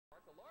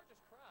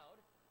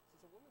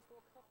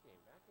World Cup game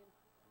back in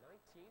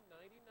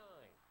 1999.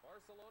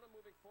 Barcelona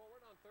moving forward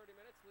on 30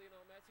 minutes.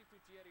 Lionel Messi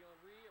to Thierry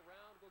Henry.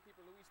 Around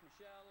goalkeeper Luis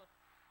Michel.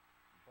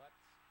 But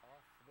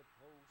off the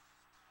post.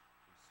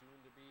 The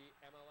soon-to-be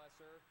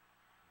MLSer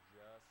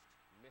just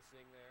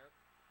missing there.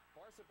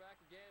 Barca back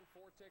again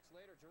 4 ticks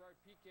later. Gerard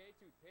Piqué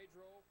to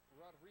Pedro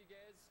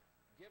Rodriguez.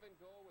 Give and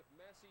go with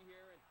Messi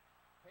here. And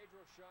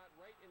Pedro shot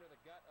right into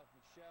the gut of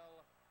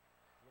Michel.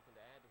 Looking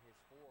to add to his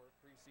 4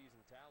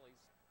 preseason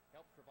tallies.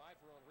 Helped provide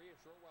for Henry a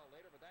short while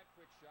later, but that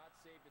quick shot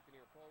saved at the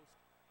near post.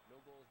 No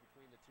goals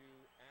between the two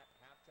at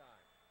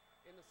halftime.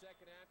 In the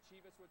second half,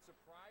 Chivas would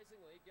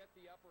surprisingly get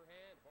the upper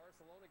hand.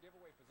 Barcelona give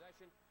away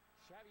possession.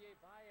 Xavier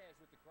Baez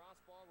with the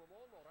crossball.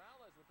 Ramon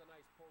Morales with the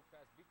nice poke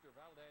past Victor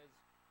Valdez.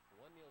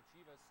 1-0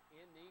 Chivas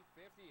in the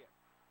 50th.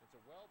 It's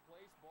a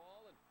well-placed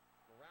ball, and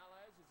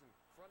Morales is in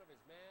front of his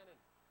man, and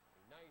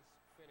a nice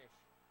finish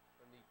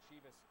from the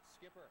Chivas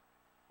skipper.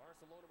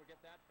 Barcelona would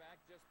get that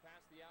back just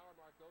past the hour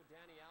mark, though.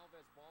 Dani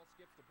Alves ball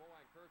skips to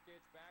Bojan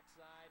Krkic.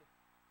 Backside.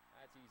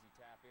 That's easy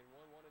tap in.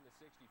 1-1 in the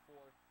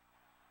 64th.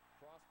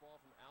 Cross ball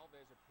from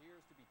Alves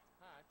appears to be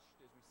touched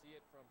as we see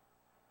it from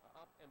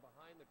up and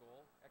behind the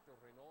goal. Hector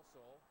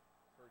Reynoso.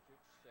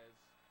 Krkic says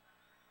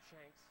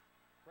Shanks.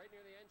 Right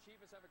near the end,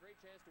 Chivas have a great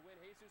chance to win.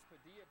 Jesus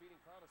Padilla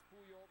beating Carlos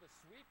Puyol. The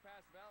sweep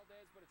past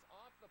Valdez, but it's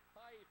off the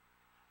pipe.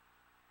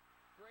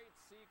 Great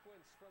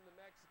sequence from the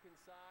Mexican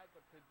side,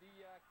 but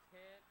Padilla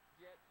can't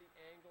get the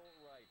angle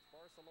right.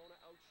 Barcelona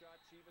outshot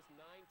Chivas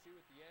 9-2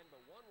 at the end,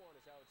 but 1-1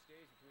 is how it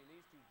stays between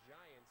these two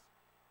giants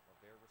of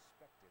their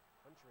respective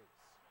countries.